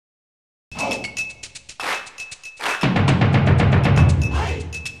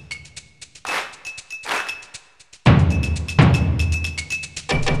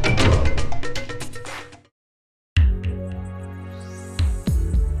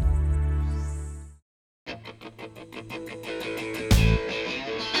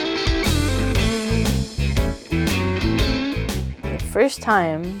first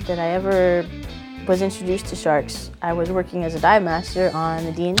time that I ever was introduced to sharks, I was working as a dive master on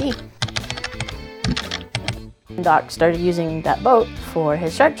the D&D. Doc started using that boat for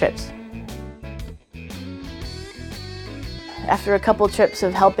his shark trips. After a couple trips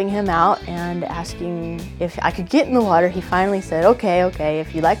of helping him out and asking if I could get in the water, he finally said, okay,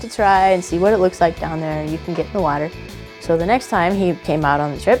 if you'd like to try and see what it looks like down there, you can get in the water. So the next time he came out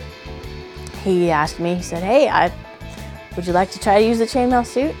on the trip, he asked me, he said, hey, would you like to try to use the chainmail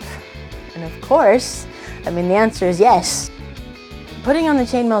suit? And of course, the answer is yes. Putting on the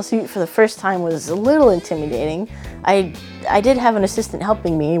chainmail suit for the first time was a little intimidating. I did have an assistant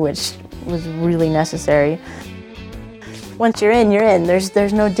helping me, which was really necessary. Once you're in, you're in.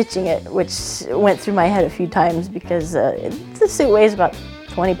 There's no ditching it, which went through my head a few times because the suit weighs about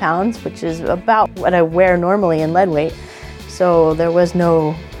 20 pounds, which is about what I wear normally in lead weight. So there was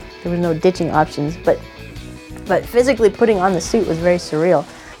no ditching options, but physically putting on the suit was very surreal.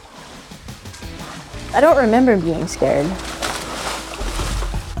 I don't remember being scared.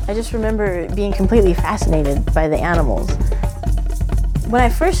 I just remember being completely fascinated by the animals. When I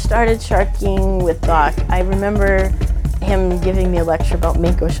first started sharking with Doc, I remember him giving me a lecture about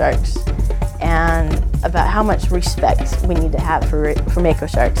mako sharks and about how much respect we need to have for mako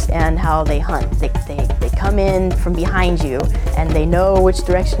sharks and how they hunt. They come in from behind you and they know which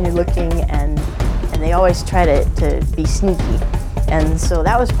direction you're looking and they always try to be sneaky. And so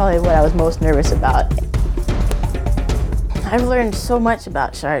that was probably what I was most nervous about. I've learned so much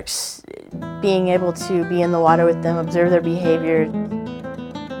about sharks, being able to be in the water with them, observe their behavior.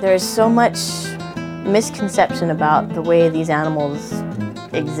 There's so much misconception about the way these animals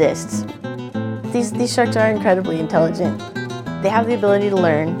exist. These sharks are incredibly intelligent. They have the ability to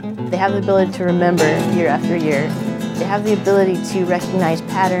learn. They have the ability to remember year after year. They have the ability to recognize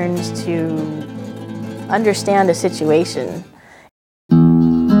patterns, to understand a situation.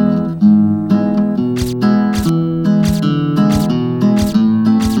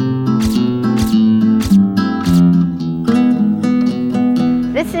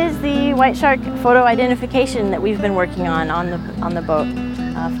 This is the white shark photo identification that we've been working on the boat.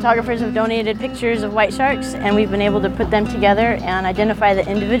 Photographers have donated pictures of white sharks and we've been able to put them together and identify the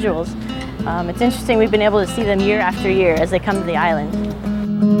individuals. It's interesting, we've been able to see them year after year as they come to the island.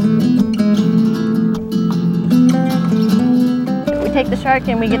 We take the shark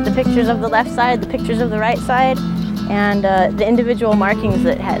and we get the pictures of the left side, the pictures of the right side, and the individual markings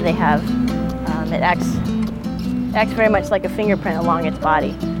that they have. It acts very much like a fingerprint along its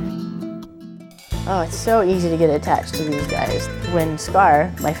body. Oh, it's so easy to get attached to these guys. When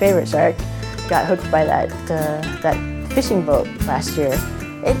Scar, my favorite shark, got hooked by that fishing boat last year,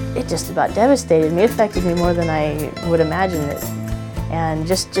 it just about devastated me. It affected me more than I would imagine it. And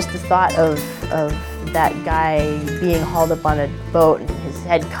just the thought of that guy being hauled up on a boat and his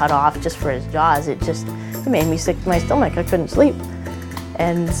head cut off just for his jaws, it made me sick to my stomach. I couldn't sleep.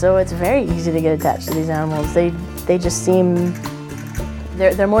 And so it's very easy to get attached to these animals. They just seem,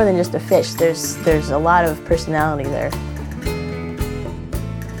 they're more than just a fish. There's a lot of personality there.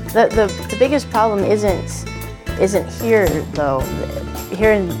 The biggest problem isn't here though.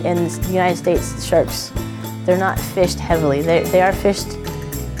 Here in the United States, sharks, they're not fished heavily. They are fished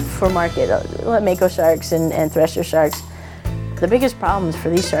for market, mako sharks and thresher sharks. The biggest problems for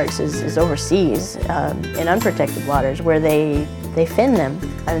these sharks is overseas, in unprotected waters where they fin them.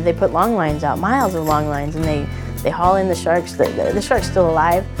 I mean, they put long lines out, miles of long lines, and they haul in the sharks. The shark's still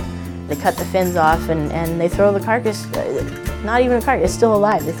alive. They cut the fins off and they throw the carcass, not even a carcass, it's still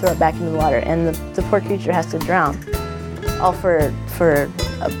alive. They throw it back into the water and the poor creature has to drown. All for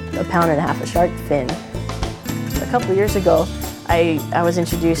a pound and a half of shark fin. A couple of years ago, I was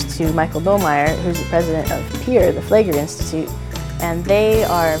introduced to Michael Domeyer, who's the president of PEER, the Flagler Institute, and they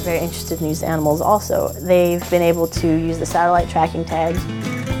are very interested in these animals also. They've been able to use the satellite tracking tags,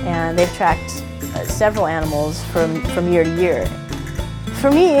 and they've tracked several animals from year to year.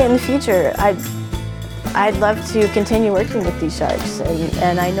 For me, in the future, I'd love to continue working with these sharks,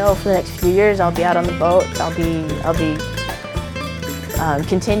 and I know for the next few years I'll be out on the boat. I'll be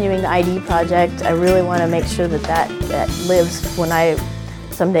continuing the ID project. I really want to make sure that lives when I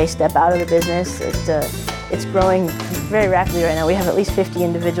someday step out of the business. It's growing very rapidly right now. We have at least 50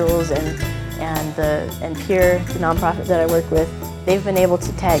 individuals, and PEER, the nonprofit that I work with, they've been able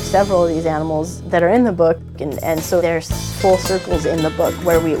to tag several of these animals that are in the book, and so there's full circles in the book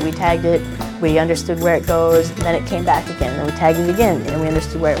where we tagged it, we understood where it goes, then it came back again, and we tagged it again, and we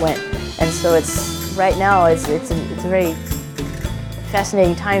understood where it went. And so right now it's a very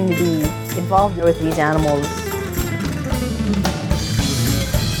fascinating time to be involved with these animals.